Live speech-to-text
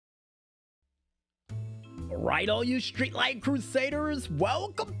Alright, all you Streetlight Crusaders,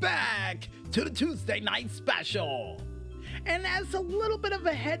 welcome back to the Tuesday Night Special. And as a little bit of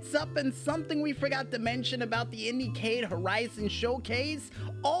a heads up and something we forgot to mention about the Indiecade Horizon Showcase,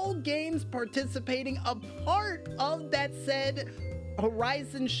 all games participating a part of that said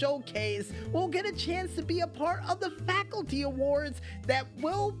Horizon Showcase will get a chance to be a part of the faculty awards that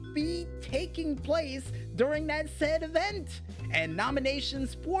will be taking place during that said event. And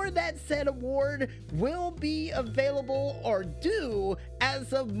nominations for that said award will be available or due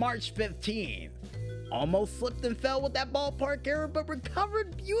as of March 15th. Almost slipped and fell with that ballpark error, but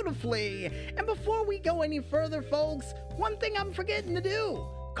recovered beautifully. And before we go any further, folks, one thing I'm forgetting to do.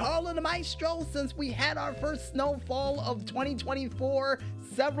 Carl the Maestro, since we had our first snowfall of 2024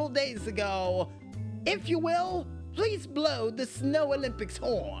 several days ago, if you will, please blow the Snow Olympics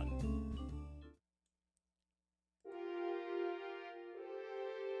horn.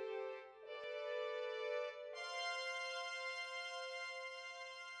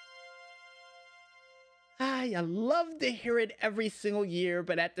 I love to hear it every single year,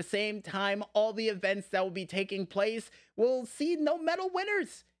 but at the same time, all the events that will be taking place will see no medal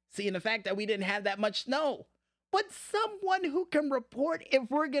winners, seeing the fact that we didn't have that much snow. But someone who can report if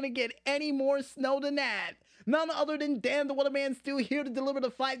we're going to get any more snow than that, none other than Dan the Weatherman Stu here to deliver the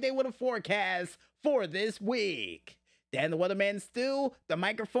 5-day weather forecast for this week. Dan the Weatherman Stu, the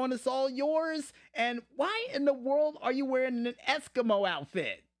microphone is all yours, and why in the world are you wearing an Eskimo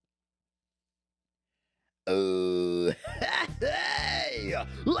outfit? Oh, hey!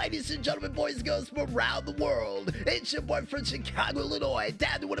 Ladies and gentlemen, boys and girls from around the world, it's your boy from Chicago, Illinois,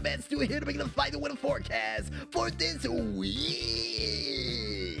 Dan the Weatherman Stu here to make the 5-day weather forecast for this week.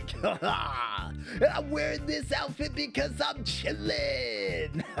 I'm wearing this outfit because I'm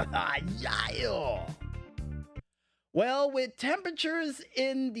chilling. Yeah. Well, with temperatures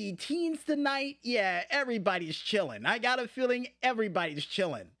in the teens tonight, yeah, everybody's chilling. I got a feeling everybody's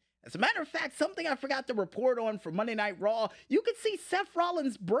chilling. As a matter of fact, something I forgot to report on for Monday Night Raw, you could see Seth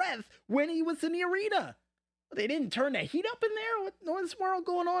Rollins' breath when he was in the arena. They didn't turn the heat up in there? What's world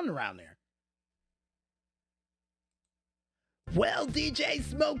going on around there? Well, DJ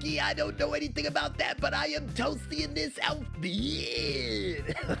Smokey, I don't know anything about that, but I am toasty in this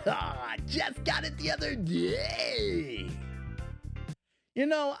outfit. I just got it the other day. You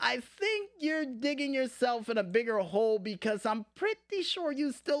know, I think you're digging yourself in a bigger hole because I'm pretty sure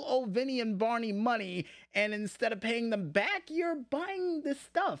you still owe Vinny and Barney money, and instead of paying them back, you're buying this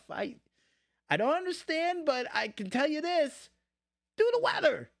stuff. I don't understand, but I can tell you this. Do the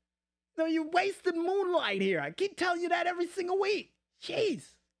weather. No, you're wasting moonlight here. I keep telling you that every single week.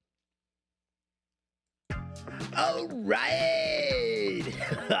 Jeez. All right.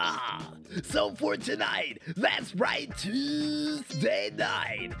 So for tonight, that's right, Tuesday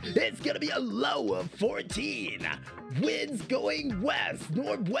night, it's gonna be a low of 14. Winds going west,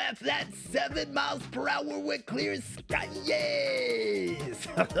 northwest at 7 miles per hour with clear skies.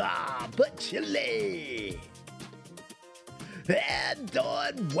 But chilly. And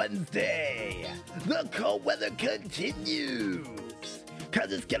on Wednesday, the cold weather continues.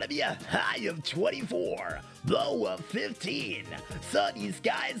 Cause it's gonna be a high of 24, low of 15, sunny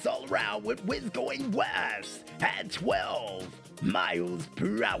skies all around with winds going west at 12 miles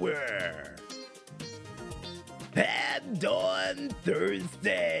per hour. And on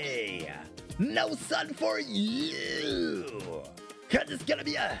Thursday, no sun for you. Cause it's gonna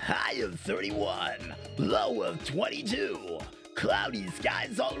be a high of 31, low of 22. Cloudy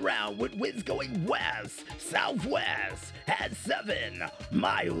skies all around with winds going west, southwest at 7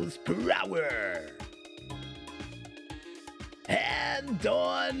 miles per hour. And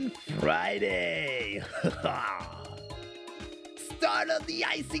on Friday, start of the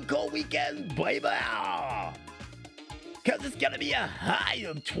icy cold weekend, baby. Cause it's gonna be a high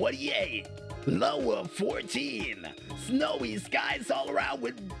of 28, low of 14. Snowy skies all around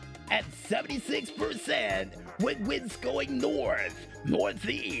with at 76% with winds going north,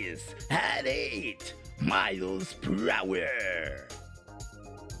 northeast at 8 miles per hour.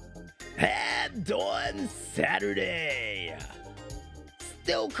 And on Saturday,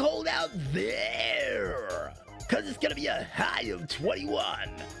 still cold out there, cause it's gonna be a high of 21,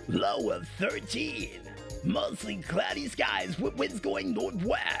 low of 13. Mostly cloudy skies with winds going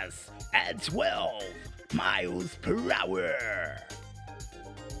northwest at 12 miles per hour.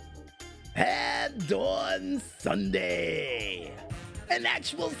 And on Sunday, an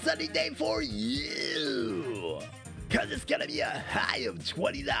actual sunny day for you, cause it's gonna be a high of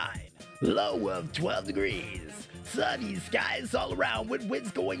 29, low of 12 degrees, sunny skies all around with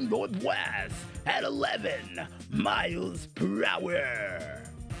winds going northwest at 11 miles per hour.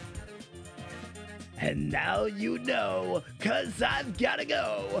 And now you know, cause I've gotta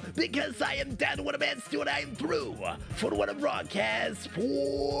go, because I am down to what a man's doing, I am through for what a broadcast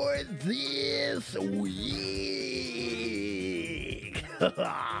for this week.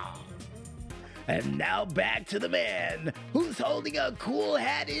 And now back to the man who's holding a cool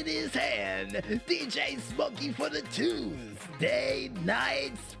hat in his hand, DJ Smokey for the Tuesday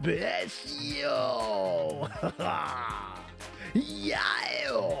Night Special. Yeah.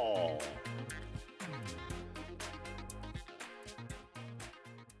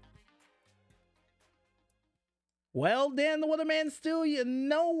 Well, Dan the Weatherman Stu, you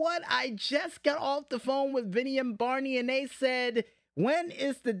know what? I just got off the phone with Vinny and Barney, and they said, when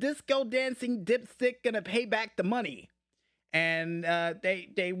is the disco dancing dipstick gonna pay back the money? And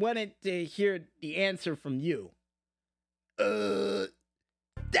they wanted to hear the answer from you. Dan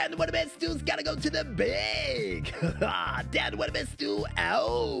the Weatherman Stu's gotta go to the bank. Dan the Weatherman Stu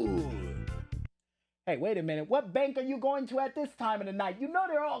out. Hey, wait a minute. What bank are you going to at this time of the night? You know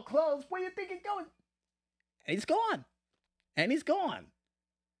they're all closed. Where you think you're going? And he's gone. And he's gone.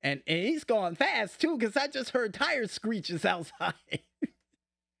 And he's gone fast, too, because I just heard tire screeches outside.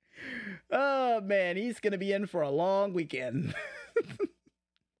 Oh, man, he's going to be in for a long weekend.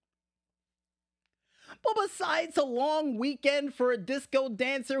 But besides a long weekend for a disco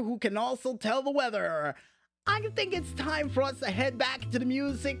dancer who can also tell the weather, I think it's time for us to head back to the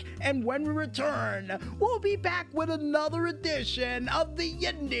music, and when we return, we'll be back with another edition of the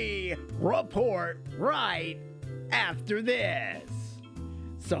Indie Report right after this.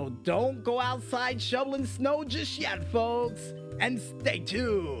 So don't go outside shoveling snow just yet, folks, and stay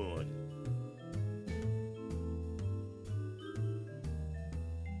tuned.